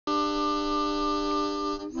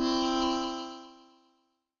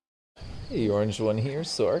Hey, Orange One here.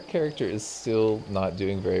 So our character is still not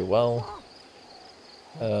doing very well.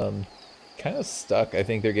 Um, kind of stuck. I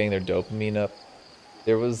think they're getting their dopamine up.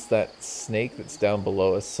 There was that snake that's down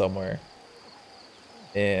below us somewhere.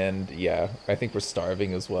 And yeah, I think we're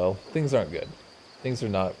starving as well. Things aren't good. Things are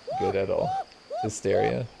not good at all.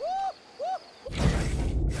 Hysteria.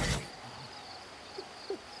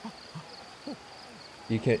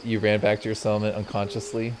 You ran back to your settlement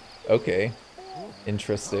unconsciously. Okay,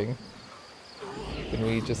 interesting. Can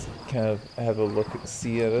we just kind of have a look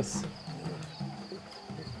see at us?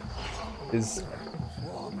 Is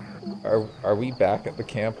are we back at the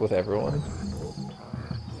camp with everyone?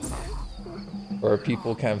 Or are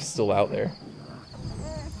people kind of still out there?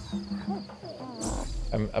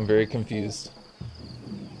 I'm very confused.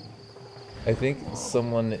 I think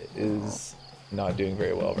someone is not doing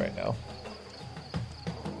very well right now.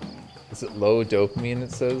 Is it low dopamine,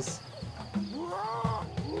 it says?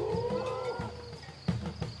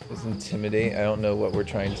 Is intimidate? I don't know what we're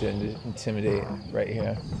trying to intimidate right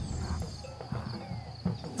here.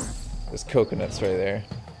 There's coconuts right there.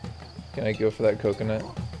 Can I go for that coconut?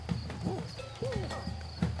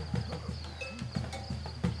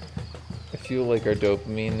 I feel like our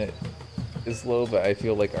dopamine is low, but I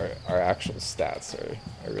feel like our actual stats are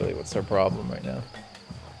really what's our problem right now.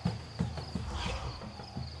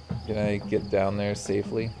 Can I get down there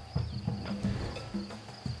safely?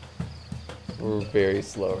 We're very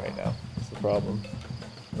slow right now. That's the problem.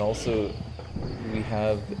 And also, do we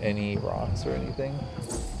have any rocks or anything?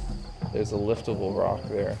 There's a liftable rock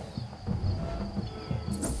there.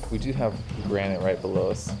 We do have granite right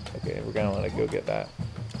below us. Okay, we're gonna want to go get that.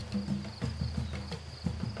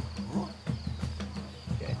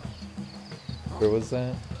 Okay. Where was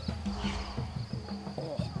that?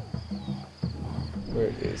 Where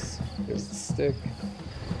it is. There's the stick.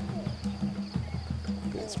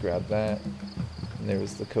 Okay, let's grab that. And there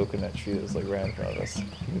was the coconut tree that was like right in front of us.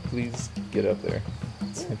 Can you please get up there? I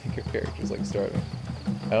think your character's like starving.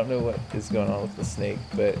 I don't know what is going on with the snake,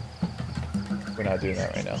 but we're not doing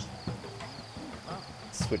that right now.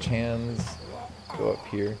 Switch hands. Go up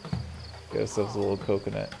here. Get ourselves a little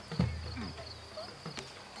coconut.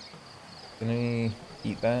 Can we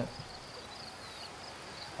eat that?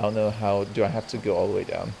 I don't know how. Do I have to go all the way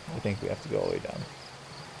down? I think we have to go all the way down.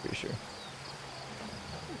 Pretty sure.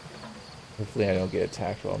 Hopefully I don't get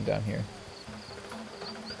attacked while I'm down here.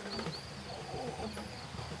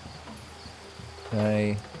 Can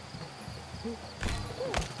I...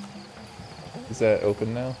 Is that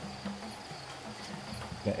open now?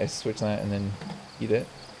 Can I switch that and then eat it?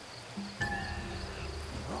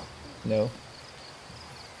 No.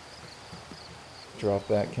 Drop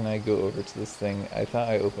that. Can I go over to this thing? I thought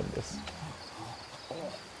I opened this.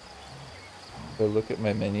 So look at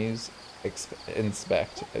my menus.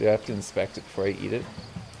 Inspect. I have to inspect it before I eat it.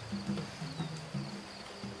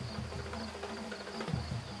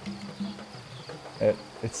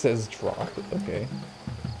 It says drop. Okay.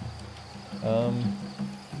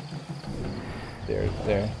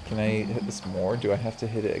 There. Can I hit this more? Do I have to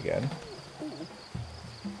hit it again?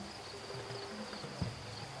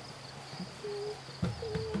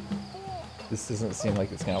 This doesn't seem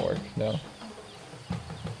like it's gonna work. No.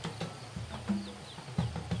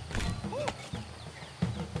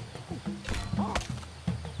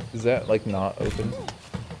 Is that like not open?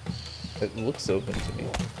 It looks open to me.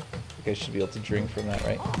 I think I should be able to drink from that,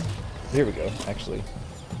 right? Here we go, actually.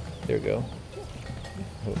 There we go.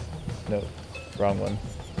 Oh, no, wrong one.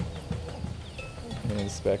 I'm gonna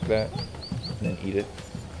inspect that and then eat it.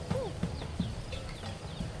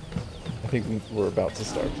 I think we're about to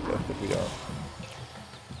starve to death if we don't.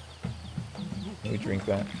 Can we drink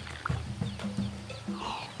that?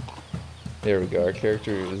 There we go, our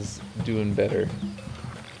character is doing better.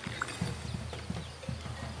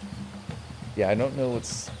 Yeah, I don't know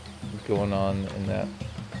what's going on in that.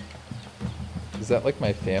 Is that like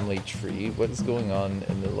my family tree? What is going on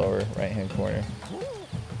in the lower right hand corner?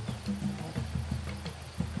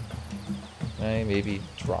 Can I maybe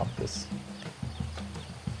drop this?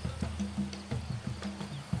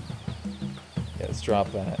 Yeah, let's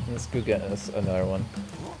drop that. Let's go get us another one.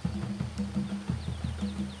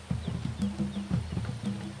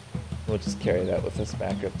 We'll just carry that with us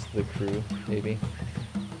back up to the crew, maybe.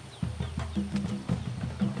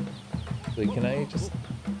 Can I just...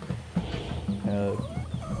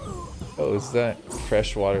 oh, is that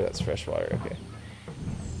fresh water? That's fresh water, okay.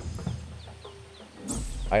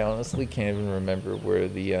 I honestly can't even remember where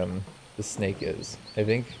the snake is. I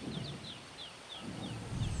think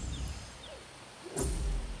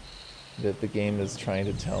that the game is trying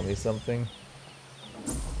to tell me something,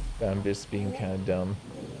 but I'm just being kind of dumb.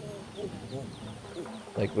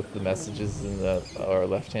 Like with the messages in our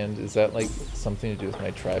left hand. Is that like something to do with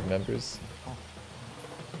my tribe members?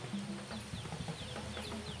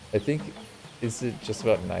 I think, is it just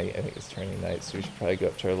about night? I think it's turning night, so we should probably go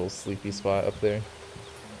up to our little sleepy spot up there.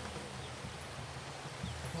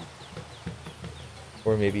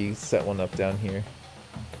 Or maybe set one up down here.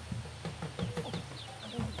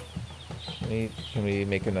 Can we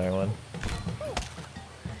make another one?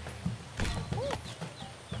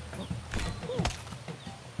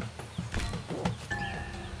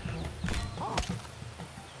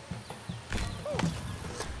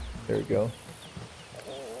 There we go.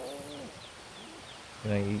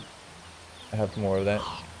 Can I eat? I have more of that.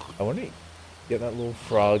 I want to get that little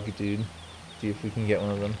frog, dude. See if we can get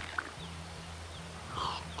one of them.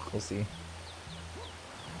 We'll see.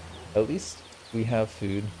 At least we have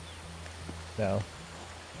food now.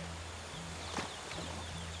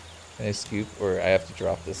 Can I scoop, or I have to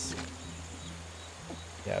drop this?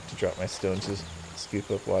 Yeah, I have to drop my stone to scoop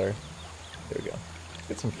up water. There we go.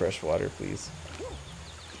 Get some fresh water, please.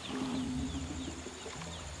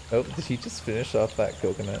 Oh, did he just finish off that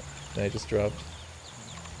coconut that I just dropped?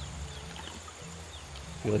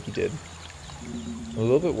 I feel like he did. I'm a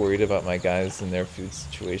little bit worried about my guys and their food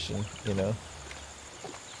situation, you know?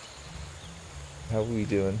 How are we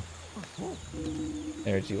doing?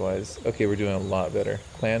 Energy-wise. Okay, we're doing a lot better.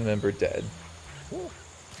 Clan member dead.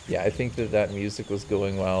 Yeah, I think that music was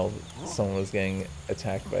going while someone was getting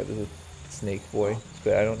attacked by the snake boy,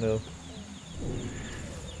 but I don't know.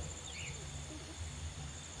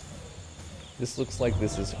 This looks like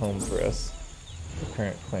this is home for us. The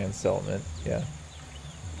current clan settlement, yeah.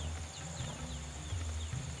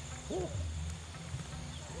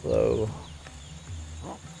 Hello.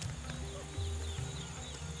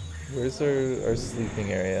 Where's our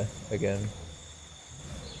sleeping area again?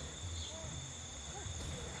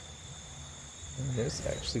 And there's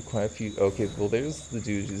actually quite a few. Okay, well there's the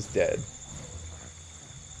dude who's dead.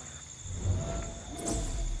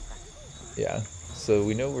 Yeah, so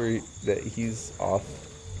we know that he's off.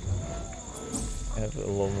 I have a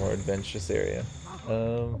little more adventurous area.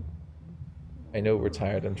 I know we're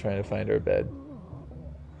tired. I'm trying to find our bed.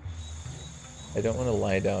 I don't want to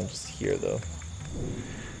lie down just here though.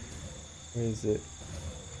 Where is it?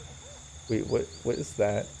 Wait, what is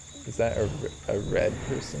that? Is that a red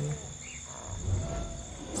person?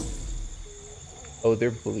 Oh,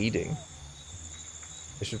 they're bleeding.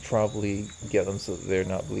 I should probably get them so that they're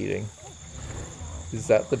not bleeding. Is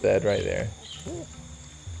that the bed right there?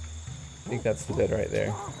 I think that's the bed right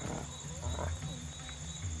there.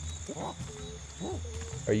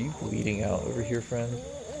 Are you bleeding out over here, friend?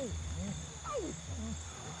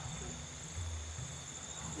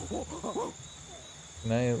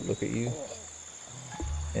 Can I look at you?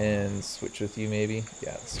 And switch with you maybe?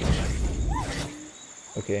 Yeah, switch.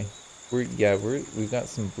 Okay. We've got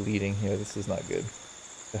some bleeding here. This is not good.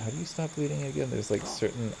 So how do you stop bleeding again? There's like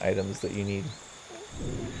certain items that you need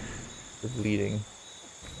for bleeding.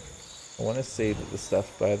 I want to say that the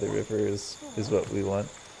stuff by the river is what we want.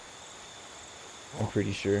 I'm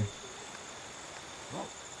pretty sure.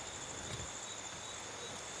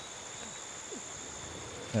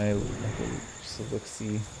 Can I just a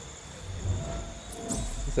look-see?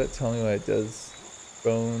 Does that tell me what it does?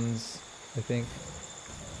 Bones, I think.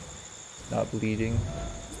 Not bleeding.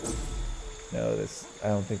 No, I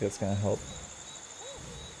don't think that's gonna help.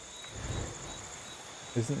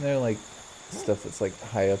 Isn't there like stuff that's like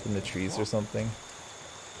high up in the trees or something?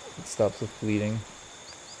 It stops with bleeding.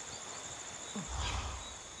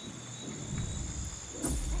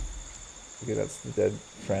 Okay, that's the dead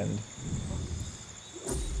friend.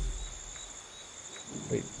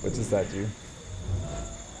 Wait, what does that do?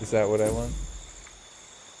 Is that what I want?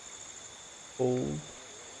 Old,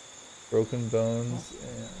 broken bones.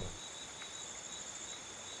 Yeah.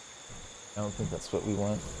 I don't think that's what we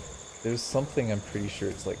want. There's something, I'm pretty sure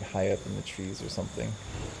it's like high up in the trees or something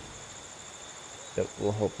that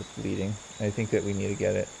will help with bleeding. I think that we need to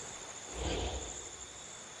get it.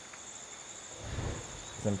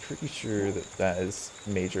 I'm pretty sure that is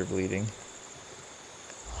major bleeding.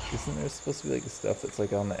 Isn't there supposed to be like stuff that's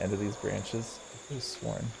like on the end of these branches? I could have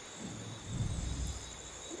sworn.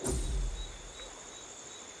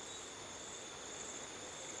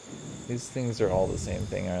 These things are all the same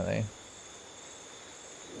thing, aren't they?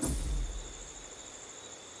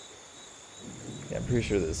 Yeah, I'm pretty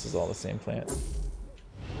sure this is all the same plant.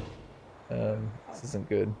 This isn't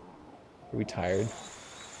good. Are we tired?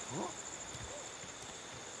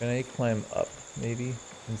 Can I climb up, maybe,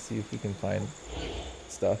 and see if we can find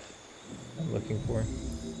stuff I'm looking for?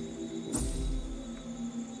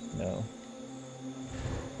 No.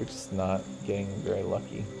 we're just not getting very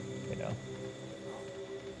lucky right now.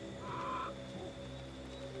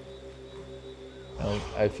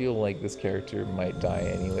 I feel like this character might die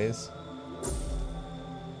anyways.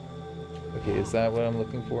 Okay, is that what I'm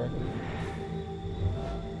looking for?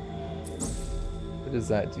 What does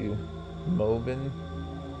that do? Mobin?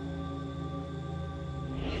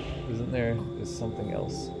 Isn't there's something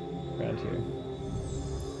else around here?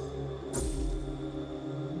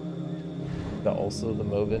 Also the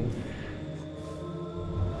Mobin?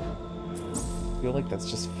 I feel like that's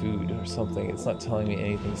just food or something. It's not telling me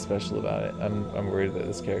anything special about it. I'm worried that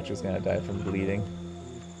this character is gonna die from bleeding.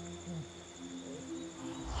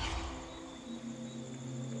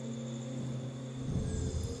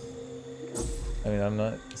 I mean, I'm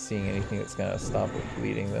not seeing anything that's gonna stop with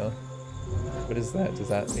bleeding though. What is that? Does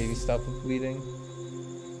that maybe stop with bleeding?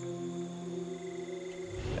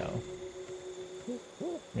 No.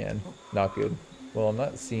 Man, not good. Well, I'm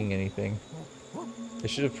not seeing anything. I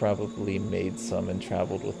should have probably made some and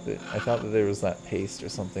traveled with it. I thought that there was that paste or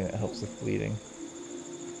something that helps with bleeding.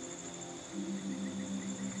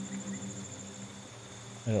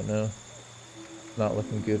 I don't know. Not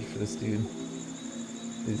looking good for this dude.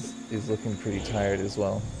 He's looking pretty tired as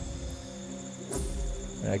well.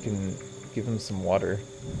 And I can give him some water.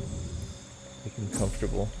 Make him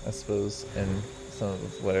comfortable, I suppose, and some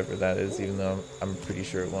of whatever that is, even though I'm pretty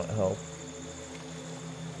sure it won't help.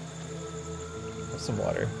 Have some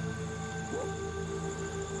water.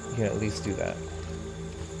 You can at least do that.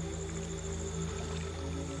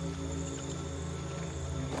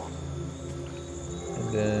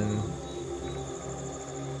 And then...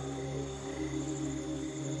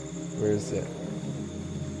 where is it?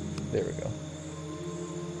 There we go.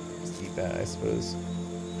 Just eat that, I suppose.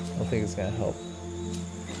 I don't think it's gonna help.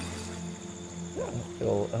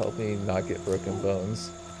 It'll help me not get broken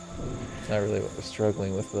bones. Not really what we're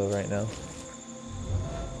struggling with though right now.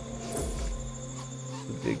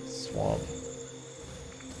 The big swamp.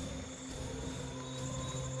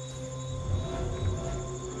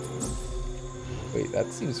 Wait,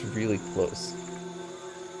 that seems really close.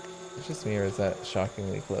 It's just me, or is that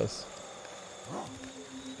shockingly close?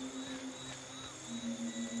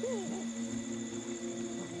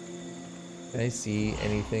 Can I see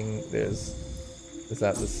anything? Is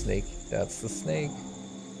that the snake? That's the snake.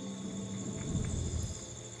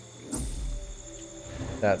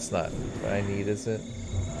 That's not what I need, is it?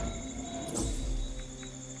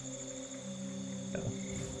 No.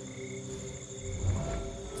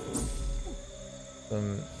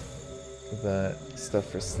 Some of that stuff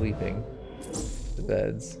for sleeping. The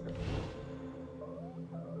beds.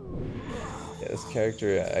 Yeah, this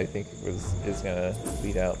character I think is gonna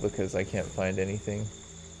bleed out because I can't find anything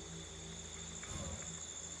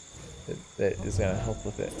that is gonna help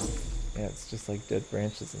with it. Yeah, it's just like dead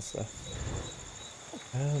branches and stuff.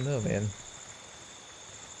 I don't know, man.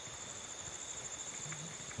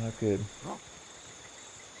 Not good.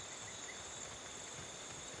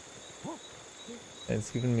 And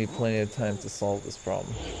it's given me plenty of time to solve this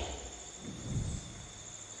problem.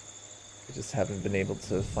 I just haven't been able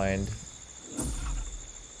to find...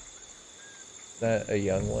 Is that a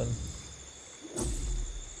young one?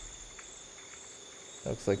 That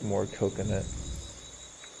looks like more coconut.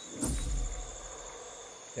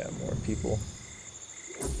 Yeah, more people.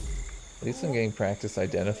 At least I'm getting practice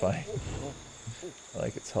identifying. I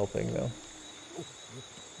like it's helping though.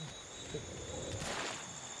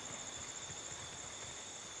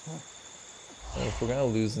 So if we're gonna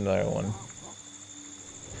lose another one,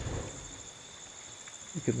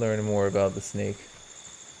 we could learn more about the snake.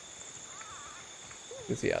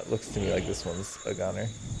 Because yeah, it looks to me like this one's a goner.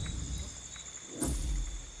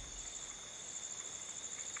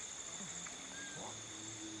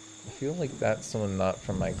 I feel like that's someone not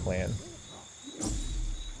from my clan.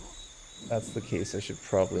 If that's the case, I should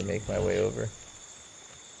probably make my way over.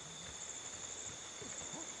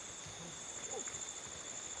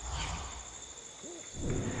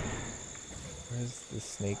 Where's the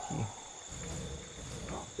snakey?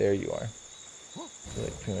 There you are. You're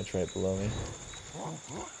like pretty much right below me.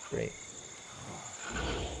 Great.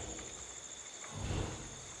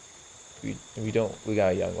 We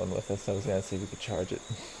got a young one with us. I was gonna say we could charge it.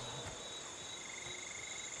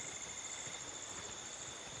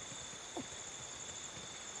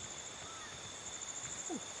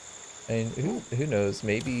 I mean, who knows?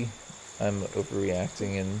 Maybe I'm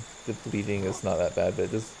overreacting and the bleeding is not that bad,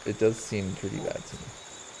 but it does seem pretty bad to me.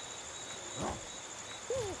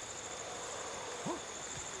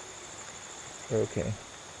 We're okay.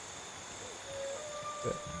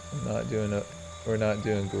 But we're not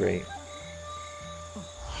doing great.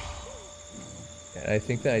 And I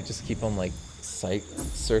think that I just keep on like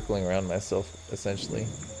circling around myself essentially. Yeah.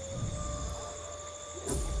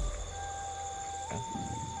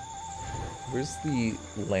 Where's the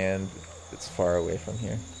land that's far away from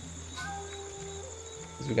here?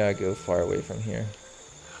 Because we gotta go far away from here.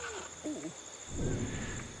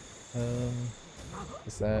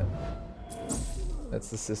 Is that... That's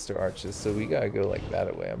the sister arches, so we gotta go like that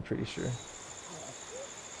away, I'm pretty sure.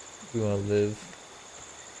 We wanna live.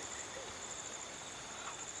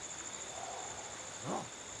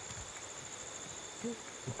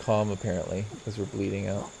 We're calm apparently, because we're bleeding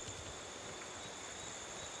out.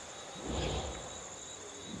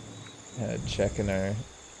 Checking our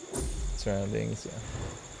surroundings, yeah.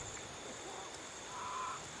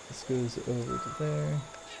 This goes over to there.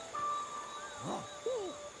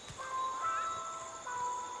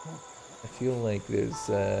 I feel like there's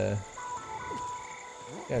gotta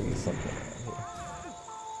be something around here.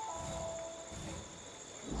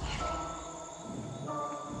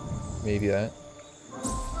 Maybe that.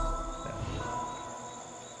 No.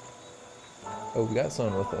 Oh, we got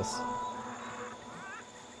someone with us.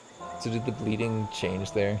 So did the bleeding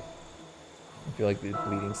change there? I feel like the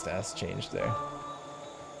bleeding stats changed there.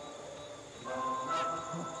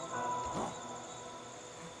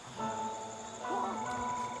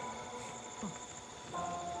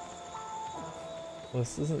 Well,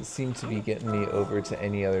 this doesn't seem to be getting me over to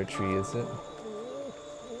any other tree, is it?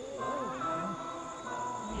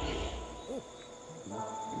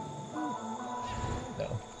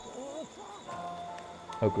 No.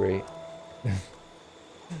 Oh, great.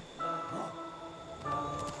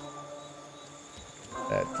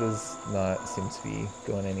 That does not seem to be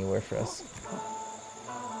going anywhere for us.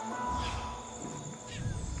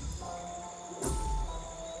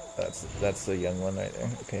 That's the young one right there.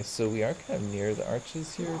 Okay, so we are kind of near the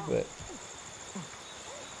arches here, but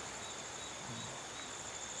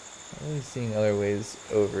not really seeing other ways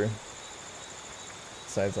over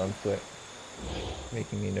besides on foot.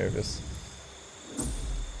 Making me nervous.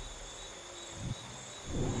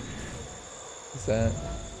 Is that...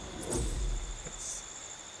 It's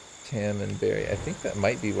Tam and Berry. I think that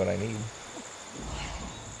might be what I need.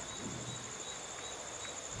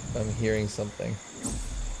 I'm hearing something.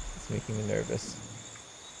 It's making me nervous.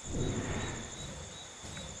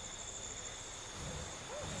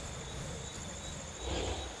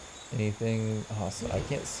 Anything hostile? I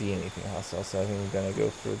can't see anything hostile, so I think I'm gonna go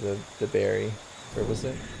for the berry. Where was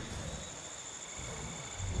it?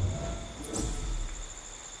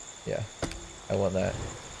 Yeah, I want that.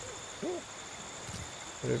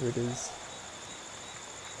 Whatever it is.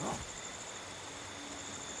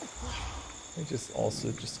 I just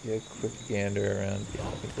also just get a quick gander around. Yeah,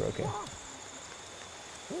 I think we're okay.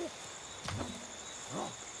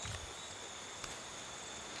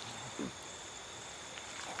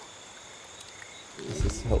 Does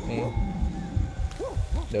this help me?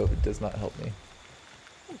 Nope, it does not help me.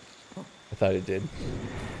 I thought it did.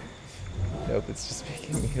 Nope, it's just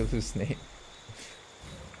making me hallucinate.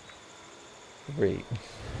 Great.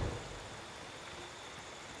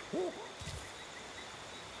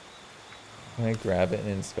 Can I grab it and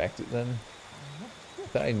inspect it then? I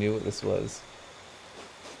thought I knew what this was.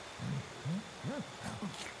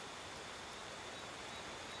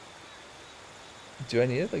 Do I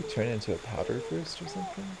need to like turn it into a powder first or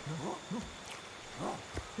something?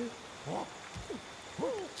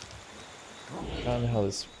 I don't know how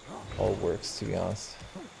this all works, to be honest.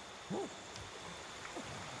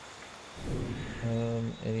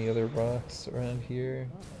 Any other rocks around here?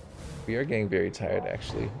 We are getting very tired,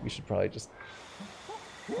 actually. We should probably just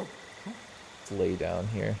lay down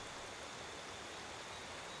here.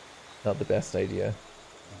 Not the best idea.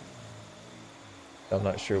 I'm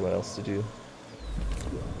not sure what else to do.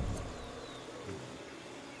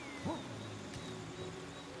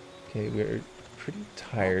 Okay, we're pretty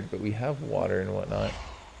tired, but we have water and whatnot.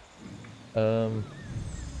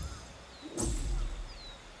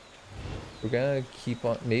 We're gonna keep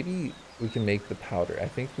on... Maybe we can make the powder. I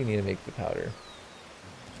think we need to make the powder.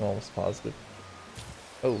 I'm almost positive.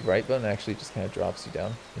 Oh, right button actually just kind of drops you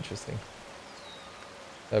down. Interesting.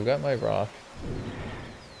 I've got my rock.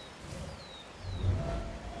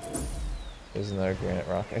 There's another granite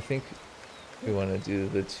rock. I think we want to do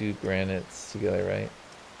the two granites together, right?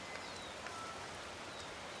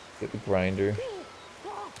 Get the grinder.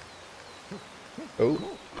 Oh,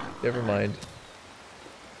 never mind.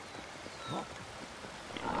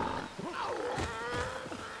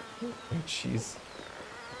 Oh, jeez.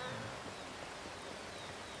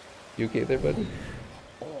 You okay there, buddy?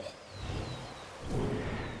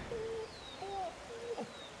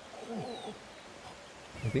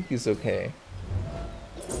 I think he's okay.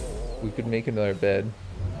 We could make another bed.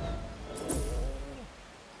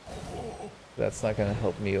 That's not gonna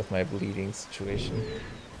help me with my bleeding situation.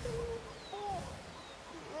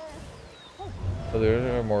 Oh,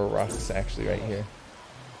 there are more rocks actually right here.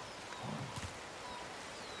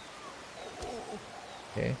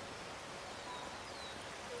 Okay.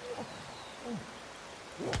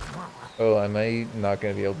 Oh, am I not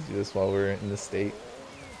gonna be able to do this while we're in this state?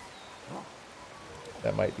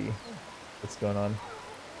 That might be what's going on.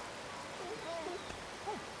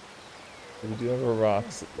 We do have our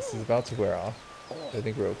rocks. This is about to wear off. I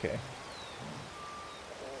think we're okay.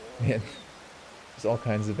 Man, there's all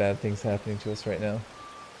kinds of bad things happening to us right now.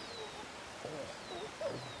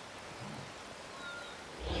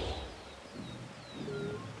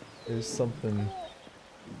 There's something.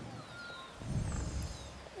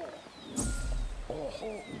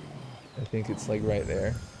 I think it's like right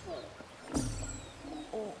there.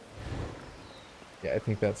 Yeah, I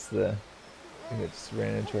think that's the thing that just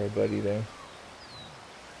ran into our buddy there.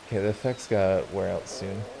 Okay, the effects gotta wear out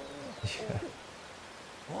soon.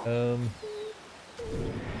 Yeah.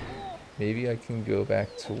 Maybe I can go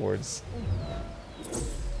back towards.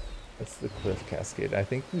 That's the cliff cascade. I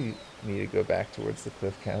think we need to go back towards the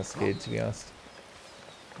cliff cascade, to be honest.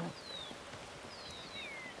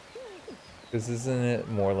 Because isn't it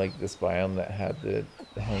more like this biome that had the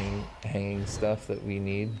hanging stuff that we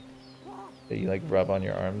need? That you like rub on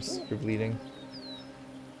your arms for bleeding?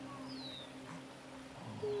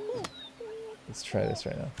 Let's try this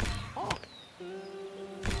right now.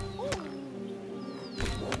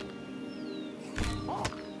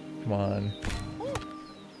 Come on.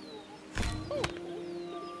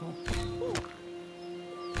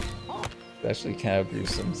 It's actually kind of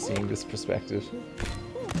gruesome seeing this perspective.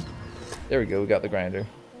 There we go, we got the grinder.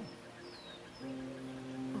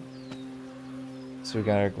 So we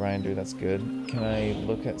got our grinder, that's good. Can I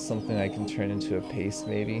look at something I can turn into a paste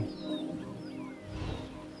maybe?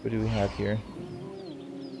 What do we have here?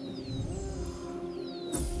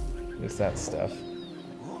 What's that stuff?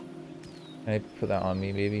 Can I put that on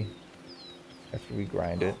me maybe? After we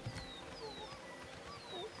grind it.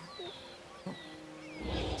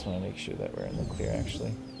 Just want to make sure that we're in the clear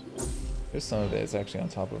actually. There's some of it, it's actually on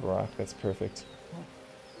top of a rock, that's perfect.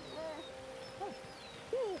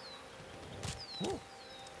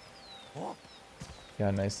 Got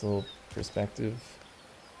a nice little perspective.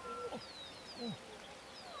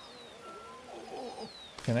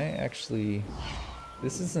 Can I actually...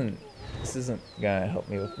 This isn't gonna help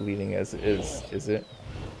me with bleeding as it is it?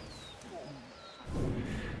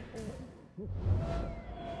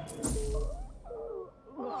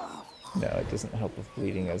 No, it doesn't help with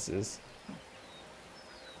bleeding as is.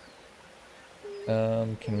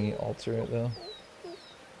 Can we alter it though?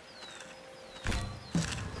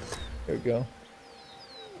 There we go.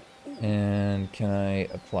 And can I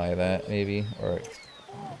apply that maybe? Or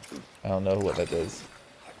I don't know what that does.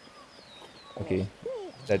 Okay,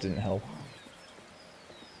 that didn't help.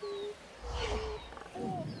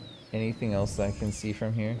 Anything else that I can see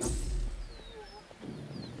from here?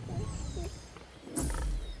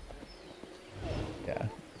 Yeah,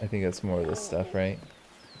 I think that's more of this stuff, right?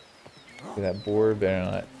 Okay, that boar better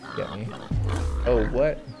not get me. Oh,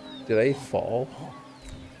 what? Did I fall?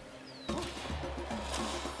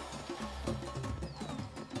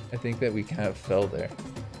 I think that we kind of fell there.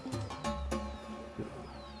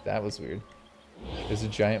 That was weird. There's a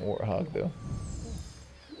giant warthog though.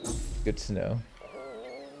 Good to know.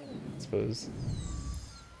 I suppose.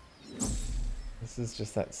 This is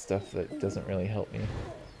just that stuff that doesn't really help me.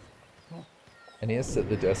 I need to set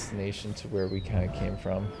the destination to where we kind of came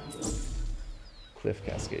from. Cliff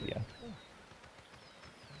Cascade, yeah.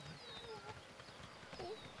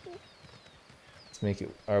 Let's make it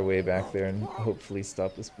our way back there and hopefully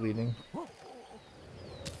stop this bleeding.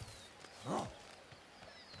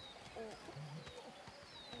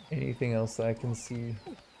 Anything else that I can see?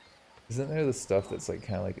 Isn't there the stuff that's like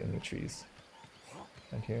kind of like in the trees?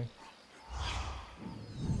 Right here.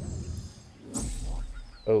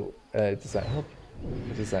 Oh, does that help?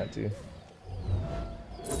 What does that do?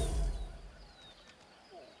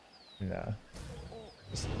 Nah.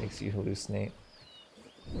 Just makes you hallucinate.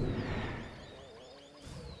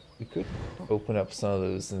 We could open up some of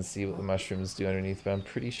those and see what the mushrooms do underneath, but I'm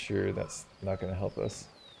pretty sure that's not going to help us.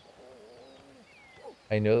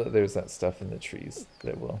 I know that there's that stuff in the trees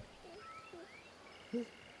that will.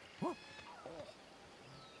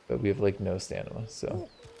 But we have like no stamina, so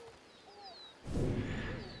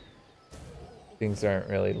things aren't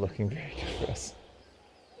really looking very good for us.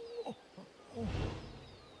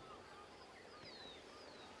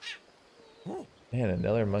 Man,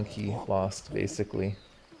 another monkey lost, basically.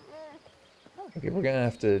 Okay, we're gonna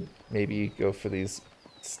have to maybe go for these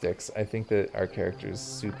sticks. I think that our character is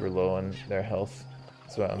super low on their health.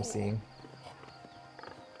 That's what I'm seeing.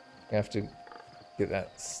 I have to get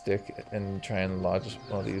that stick and try and lodge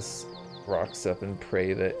one of these rocks up and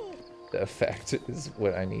pray that the effect is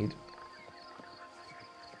what I need.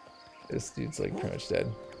 This dude's like pretty much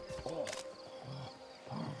dead.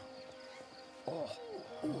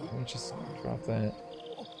 Let me just drop that.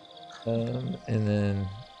 And then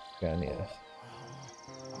yeah, I need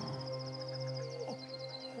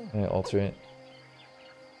to alter it.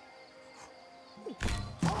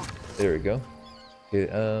 There we go. Okay,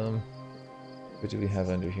 what do we have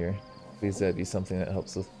under here? Please that'd be something that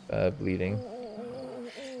helps with bleeding.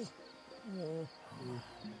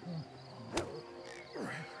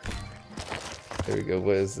 There we go.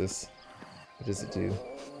 What is this? What does it do?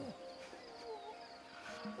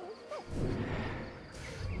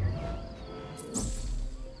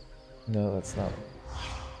 No, that's not.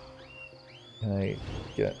 Can I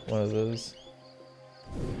get one of those?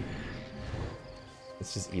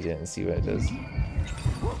 Let's just eat it and see what it does.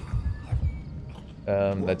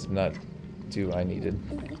 That did not do what I needed.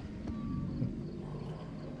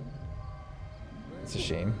 It's a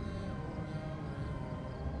shame.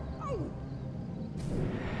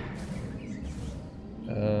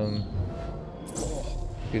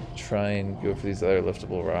 Could try and go for these other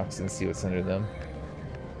liftable rocks and see what's under them.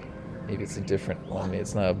 Maybe it's a different one. Maybe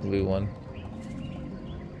it's not a blue one.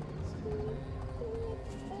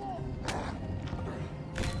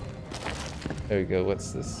 There we go.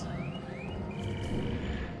 What's this?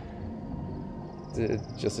 Is it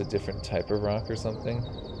just a different type of rock or something?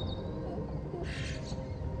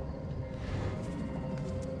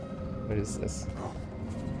 What is this?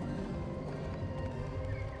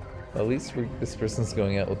 At least this person's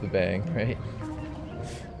going out with a bang, right?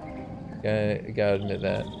 Gotta admit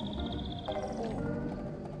that.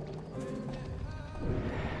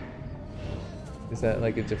 Is that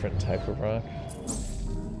like a different type of rock?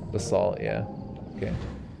 Basalt, yeah. Okay.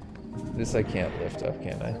 This I can't lift up,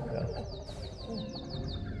 can I? No.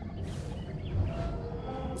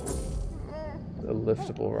 A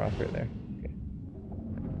liftable rock right there. Okay.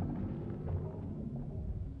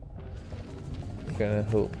 I'm gonna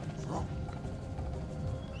hope.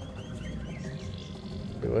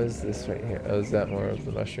 Wait, what is this right here? Oh, is that more of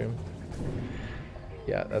the mushroom?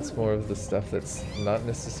 Yeah, that's more of the stuff that's not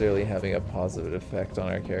necessarily having a positive effect on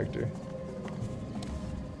our character.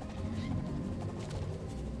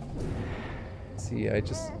 See, I'm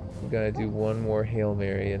gonna do one more Hail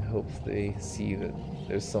Mary and hope they see that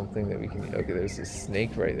there's something that we can... Okay, there's a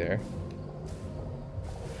snake right there.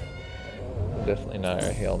 Definitely not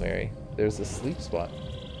our Hail Mary. There's a sleep spot.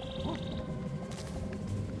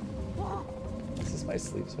 Is this my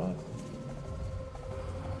sleep spot?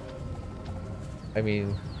 I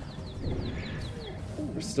mean,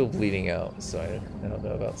 we're still bleeding out, so I don't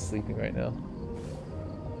know about sleeping right now.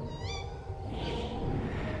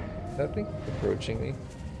 Is that thing approaching me?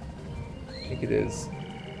 I think it is.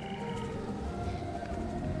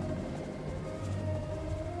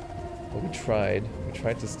 Well, we tried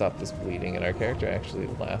to stop this bleeding, and our character actually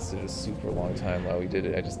lasted a super long time while we did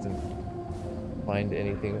it. I just didn't find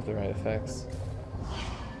anything with the right effects.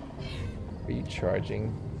 Are you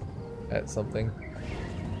charging at something?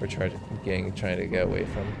 We're trying to get away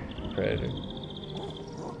from Predator.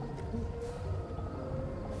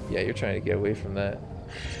 Yeah, you're trying to get away from that.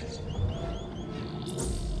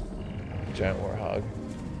 Giant warhog.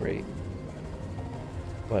 Great.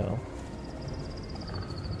 Well.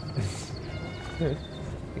 I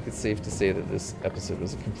think it's safe to say that this episode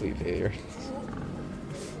was a complete failure.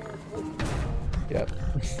 Yep.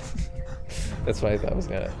 That's what I thought was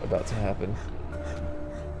about to happen.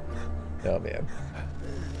 Oh man.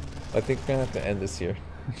 I think we're gonna have to end this here.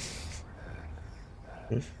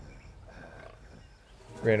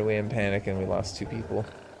 Ran away in panic and we lost 2 people.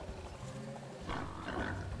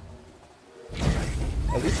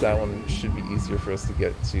 At least that one should be easier for us to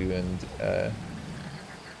get to, and I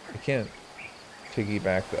can't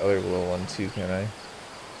piggyback the other little one too, can I?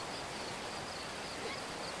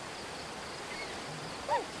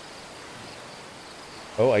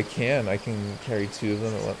 Oh, I can. I can carry 2 of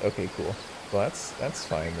them at once. Okay, cool. Well, that's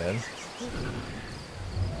fine then.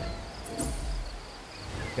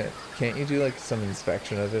 Can't you do like some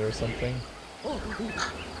inspection of it or something?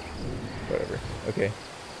 Whatever. Okay.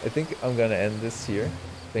 I think I'm gonna end this here.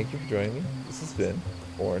 Thank you for joining me. This has been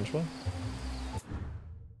Orange One.